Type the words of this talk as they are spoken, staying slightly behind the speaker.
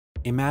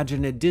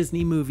Imagine a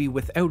Disney movie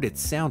without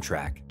its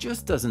soundtrack.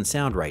 Just doesn't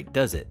sound right,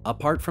 does it?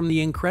 Apart from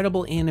the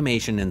incredible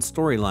animation and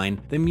storyline,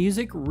 the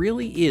music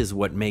really is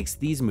what makes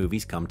these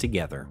movies come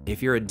together.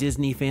 If you're a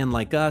Disney fan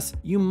like us,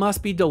 you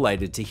must be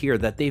delighted to hear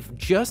that they've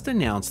just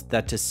announced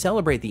that to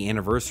celebrate the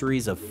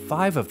anniversaries of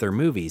 5 of their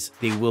movies,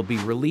 they will be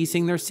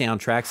releasing their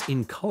soundtracks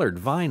in colored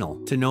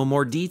vinyl. To know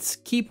more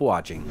deets, keep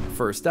watching.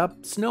 First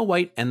up, Snow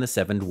White and the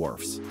Seven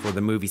Dwarfs. For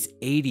the movie's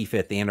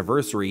 85th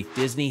anniversary,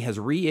 Disney has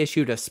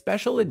reissued a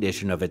special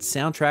edition of its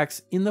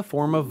soundtracks in the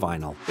form of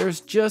vinyl.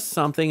 There's just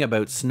something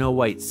about Snow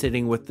White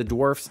sitting with the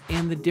dwarfs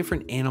and the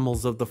different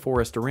animals of the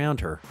forest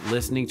around her,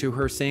 listening to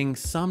her sing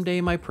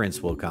 "Someday My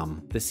Prince Will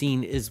Come." The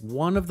scene is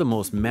one of the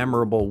most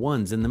memorable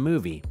ones in the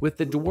movie, with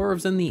the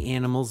dwarves and the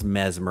animals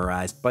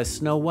mesmerized by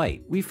Snow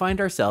White. We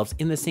find ourselves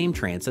in the same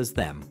trance as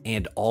them,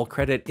 and all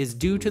credit is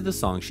due to the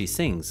song she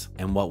sings.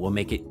 And what will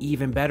make it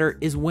even better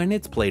is when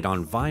it's played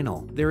on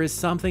vinyl. There is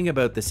something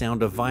about the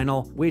sound of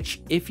vinyl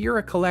which, if you're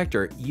a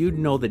collector, you'd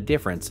know the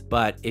difference,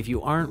 but if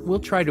you aren't, we'll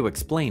try to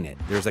explain it.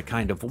 There's a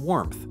kind of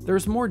warmth.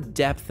 There's more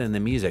depth in the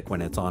music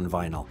when it's on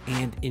vinyl,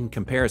 and in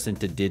comparison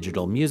to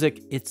digital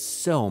music, it's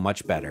so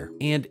much better.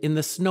 And in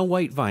the Snow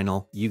White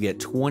vinyl, you get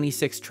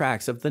 26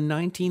 tracks of the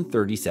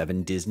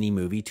 1937 Disney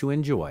movie to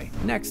enjoy.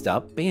 Next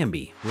up,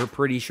 Bambi. We're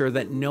pretty sure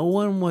that no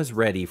one was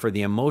ready for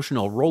the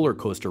emotional roller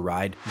coaster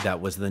ride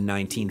that was the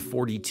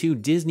 1942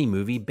 Disney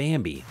movie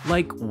Bambi.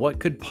 Like, what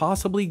could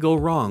possibly go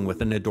wrong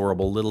with an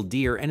adorable little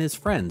deer and his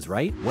friends,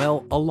 right?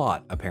 Well, a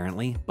lot,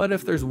 apparently. But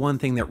if there's one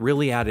thing that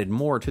really added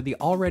more to the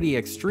already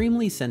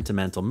extremely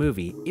sentimental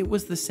movie, it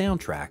was the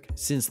soundtrack.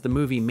 Since the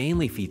movie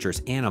mainly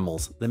features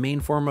animals, the main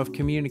form of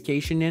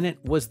communication in it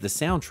was the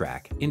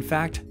soundtrack. In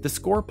fact, the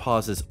score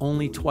pauses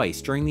only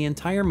twice during the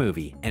entire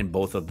movie, and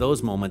both of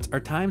those moments are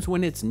times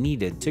when it's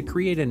needed to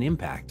create an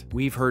impact.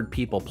 We've heard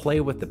people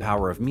play with the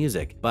power of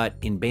music, but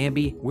in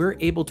Bambi, we're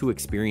able to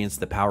experience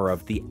the power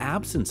of the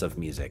absence of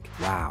music.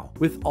 Wow.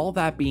 With all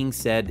that being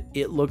said,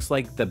 it looks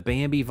like the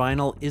Bambi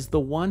vinyl is the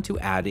one to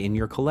add in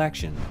your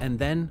collection. And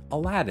then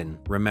Aladdin.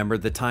 Remember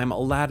the time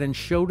Aladdin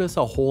showed us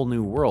a whole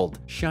new world,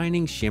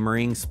 shining,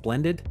 shimmering,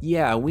 splendid?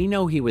 Yeah, we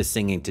know he was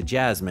singing to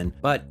Jasmine,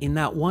 but in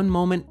that one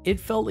moment, it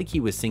felt like he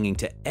was singing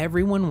to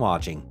everyone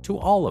watching, to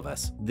all of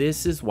us.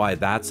 This is why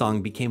that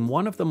song became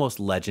one of the most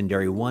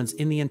legendary ones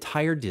in the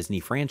entire Disney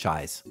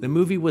franchise. The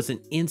movie was an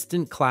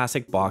instant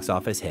classic box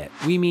office hit.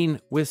 We mean,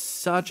 with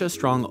such a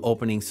strong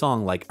opening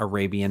song like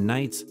Arabian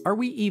Nights, are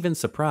we even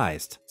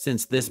surprised?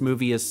 Since this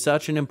movie is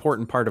such an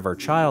important part of our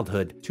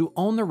childhood, to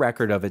own the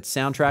record of its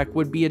soundtrack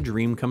would be a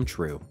dream come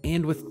true.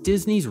 And with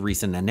Disney's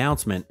recent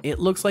announcement, it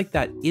looks like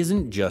that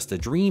isn't just a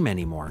dream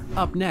anymore.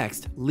 Up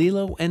next,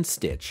 Lilo and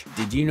Stitch.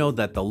 Did you know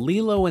that the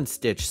Lilo and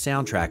Stitch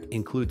soundtrack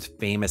includes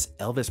famous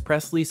Elvis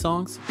Presley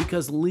songs?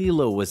 Because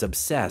Lilo was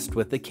obsessed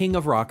with the king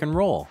of rock and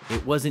roll.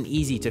 It wasn't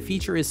easy to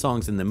feature his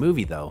songs in the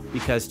movie though,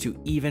 because to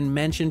even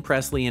mention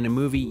Presley in a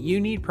movie, you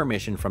need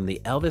permission from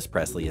the Elvis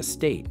Presley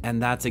estate.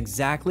 And that's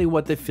exactly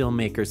what the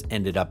filmmakers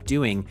ended up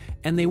doing,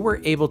 and they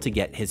were able to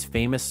get his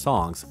famous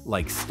songs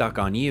like Stuck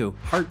on You,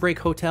 Heartbreak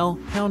Hotel,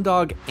 Hound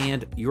Dog,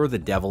 and You're the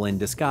Devil in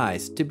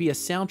Disguise to be a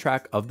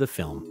soundtrack of the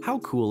film. How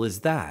cool is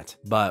that?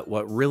 But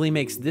what really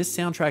makes this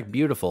soundtrack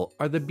beautiful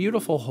are the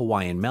beautiful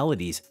Hawaiian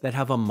melodies that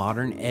have a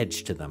modern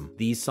edge to them.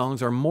 These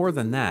songs are more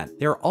than that.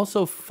 They're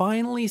also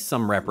finally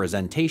some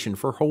representation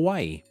for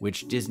Hawaii,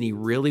 which Disney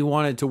really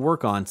wanted to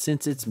work on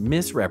since its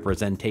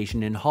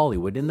misrepresentation in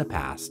Hollywood in the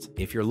past.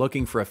 If you're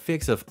looking for a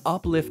fix of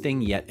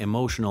uplifting yet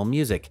emotional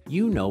music,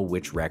 you know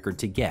which record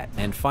to get.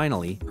 And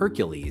finally,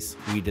 Hercules.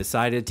 We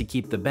decided to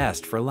keep the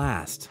best for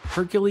last.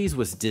 Hercules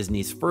was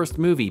Disney's first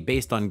movie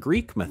based on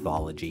Greek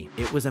mythology.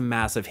 It was a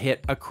massive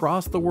hit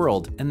across the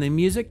world, and the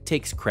music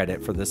takes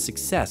credit for the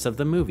success of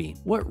the movie.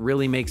 What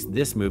really makes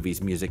this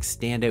movie's music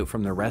stand out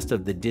from the rest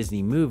of the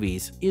Disney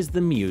movies is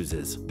the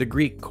muses. The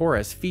Greek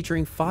chorus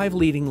featuring 5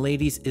 leading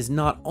ladies is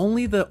not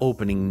only the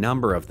opening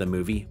number of the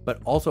movie,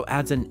 but also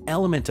adds an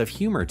element of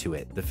humor to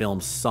it. The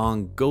film's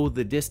song Go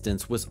the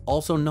Distance was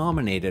also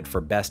nominated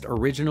for Best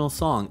Original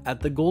Song at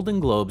the Golden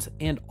Globes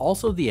and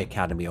also the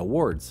Academy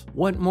Awards.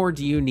 What more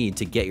do you need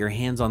to get your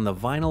hands on the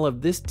vinyl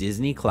of this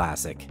Disney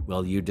classic?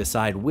 Well, you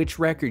decide which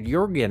record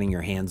you're getting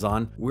your hands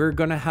on, we're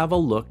gonna have a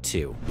look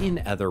too.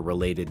 In other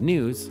related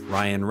news,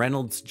 Ryan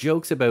Reynolds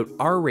jokes about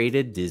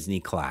R-rated Disney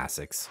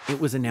classics. It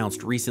was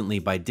announced recently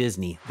by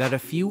Disney that a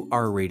few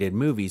R-rated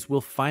movies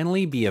will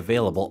finally be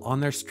available on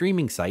their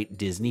streaming site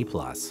Disney+.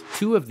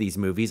 2 of these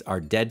movies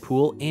are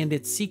Deadpool and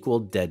its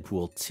sequel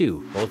Deadpool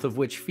 2, both of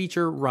which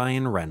feature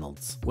Ryan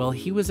Reynolds. Well,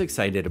 he was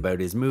excited about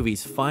his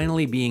movies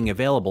finally being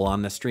available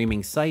on the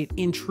streaming site.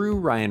 In true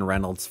Ryan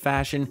Reynolds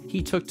fashion,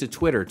 he took to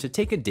Twitter to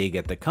take a dig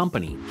at the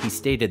company. He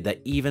stated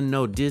that even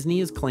though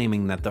Disney is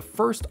claiming that the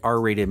first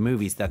R-rated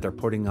movies that they're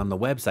putting on the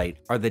website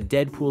are the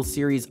Deadpool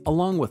series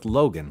along with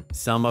Logan,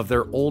 some of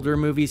their older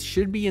movies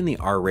should be in the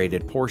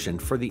R-rated portion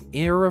for the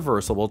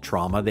irreversible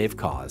trauma they've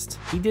caused.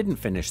 He didn't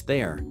finish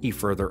there. He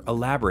further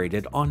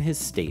elaborated on his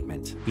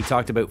statement. He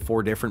talked about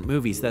 4 different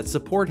movies that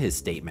support his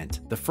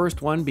statement, the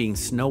first one being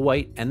Snow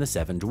White and the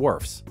Seven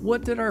Dwarfs.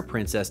 What did our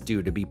princess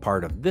do to be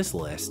part of this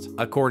list?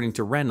 According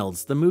to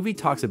Reynolds, the movie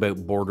talks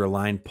about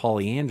borderline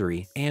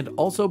polyandry and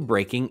also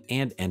breaking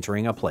and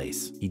entering a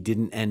place. He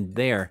didn't end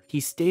there. He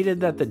stated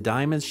that the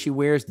diamonds she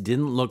wears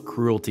didn't look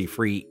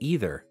cruelty-free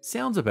either.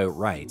 Sounds about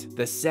right.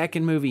 The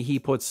second movie he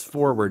puts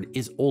forward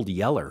is Old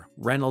Yeller.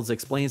 Reynolds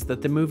explains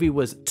that the movie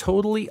was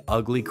totally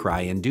ugly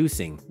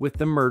cry-inducing with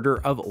the murder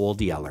of Old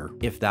Yeller.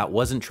 If that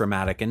wasn't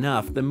traumatic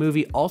enough, the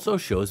movie also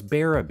shows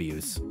bear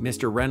abuse.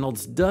 Mr.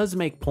 Reynolds does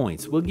make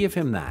points, we'll give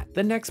him that.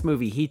 The next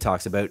movie he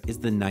talks about is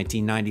the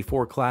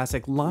 1994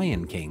 classic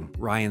Lion King.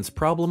 Ryan's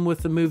problem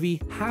with the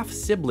movie?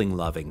 Half-sibling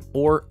loving,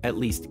 or at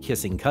least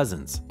kissing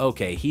cousins.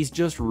 Okay, he's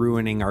just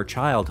ruining our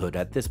childhood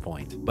at this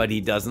point. But he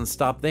doesn't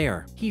stop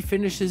there. He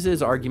finishes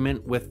his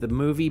argument with the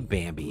movie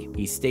Bambi.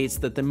 He states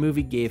that the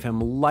movie gave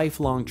him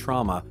lifelong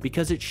trauma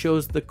because it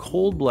shows the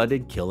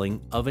cold-blooded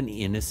killing of an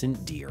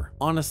innocent deer.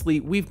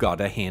 Honestly, we've got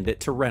to hand it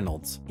to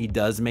Reynolds. He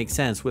does make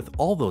sense with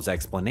all those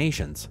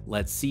explanations.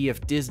 Let's see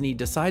if Disney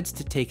decides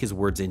to take his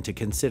words into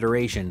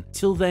consideration.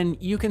 Till then,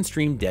 you can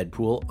stream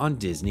Deadpool on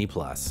Disney+.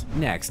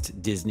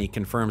 Next, Disney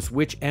confirms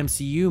which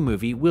MCU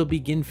movie will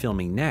begin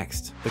filming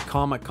next. The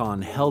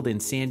Comic-Con held in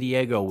San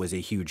Diego was a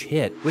huge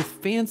hit, with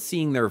fans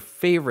seeing their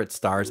favorite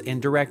stars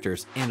and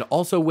directors, and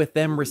also with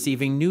them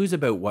receiving news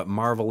about what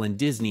Marvel and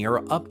Disney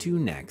are up to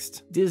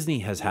next. Disney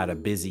has had a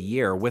busy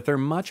year, with their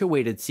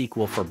much-awaited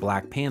sequel for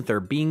Black Panther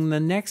being the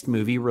next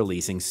movie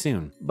releasing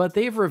soon. But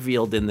they've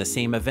revealed in the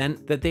same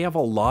event that they have a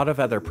lot of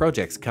other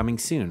projects coming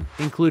soon,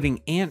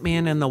 including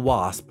Ant-Man and the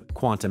Wasp,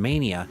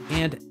 Quantumania,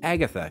 and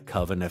Agatha,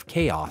 Coven of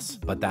Chaos.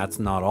 But that's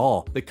not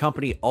all. The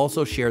company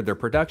also shared their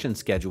production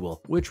schedule,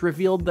 which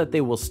revealed that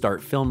they will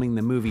start filming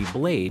the movie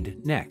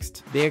Blade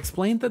next. They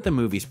explained that the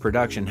movie's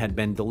production had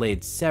been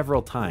delayed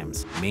several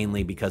times,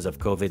 mainly because of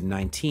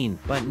COVID-19,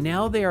 but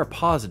now they are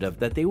positive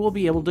that they will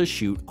be able to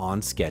shoot on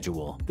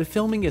schedule. The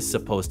filming is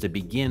supposed to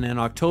begin in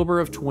October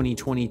of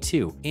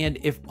 2022, and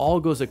if all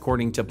goes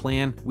according to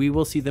plan, we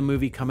will see the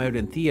movie come out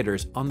in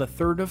theaters on the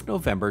 3rd of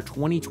November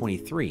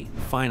 2023.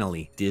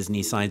 Finally,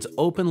 Disney signs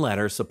open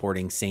letters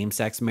supporting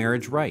same-sex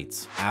marriage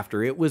rights.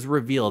 After it was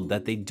revealed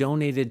that they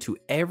donated to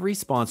every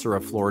sponsor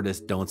of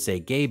Florida's Don't Say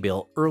Gay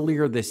bill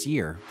earlier this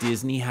year,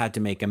 Disney had to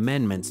make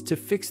amendments to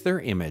fix their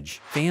image.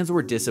 Fans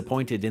were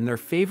disappointed in their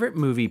favorite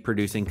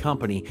movie-producing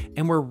company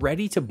and were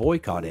ready to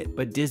boycott it,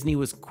 but Disney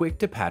was quick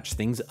to patch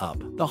things up.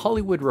 The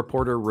Hollywood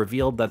Reporter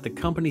revealed that the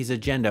company's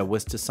agenda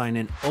was to sign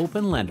an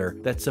open letter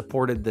that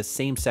supported the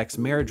same-sex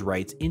marriage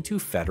rights into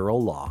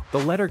federal law. The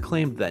letter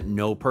claimed that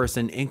no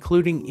person,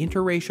 including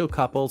interracial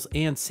couples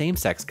and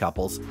same-sex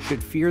couples,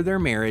 should fear their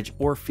marriage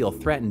or feel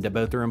threatened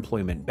about their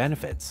employment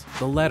benefits.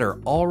 The letter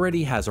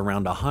already has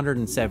around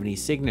 170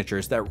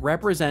 signatures that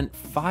represent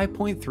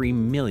 5.3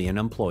 million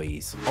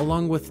employees.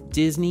 Along with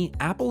Disney,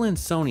 Apple and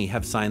Sony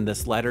have signed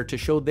this letter to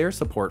show their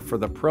support for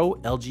the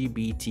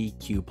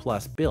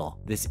pro-LGBTQ+ bill.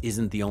 This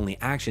isn't the only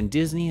action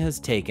Disney has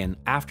taken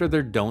after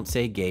their Don't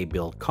Say Gay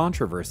bill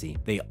controversy.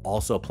 They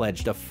also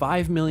pledged a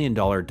 $5 million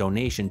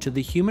donation to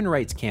the Human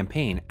Rights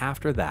Campaign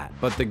after that,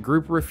 but the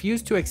group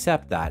refused to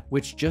accept that,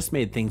 which just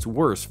made things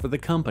worse for the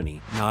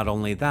company. Not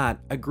only that,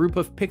 a group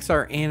of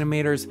Pixar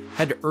animators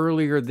had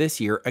earlier this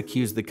year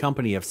accused the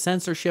company of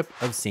censorship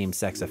of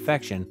same-sex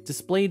affection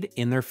displayed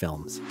in their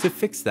films. To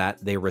fix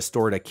that, they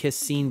restored a kiss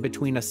scene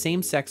between a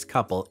same-sex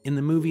couple in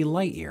the movie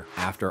Lightyear.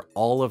 After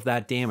all of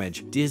that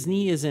damage,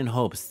 Disney is in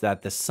hopes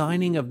that the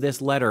signing of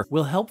this letter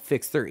will help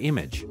fix their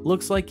image.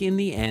 Looks like in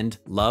the end,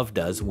 love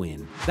does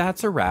win.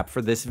 That's a wrap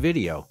for this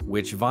video.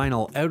 Which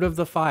vinyl out of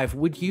the 5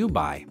 would you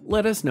buy?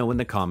 Let us know in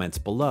the comments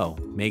below.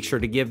 Make sure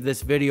to give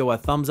this video a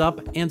thumbs up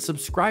and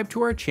subscribe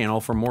to our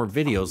channel for more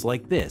videos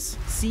like this.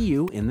 See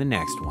you in the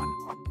next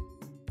one.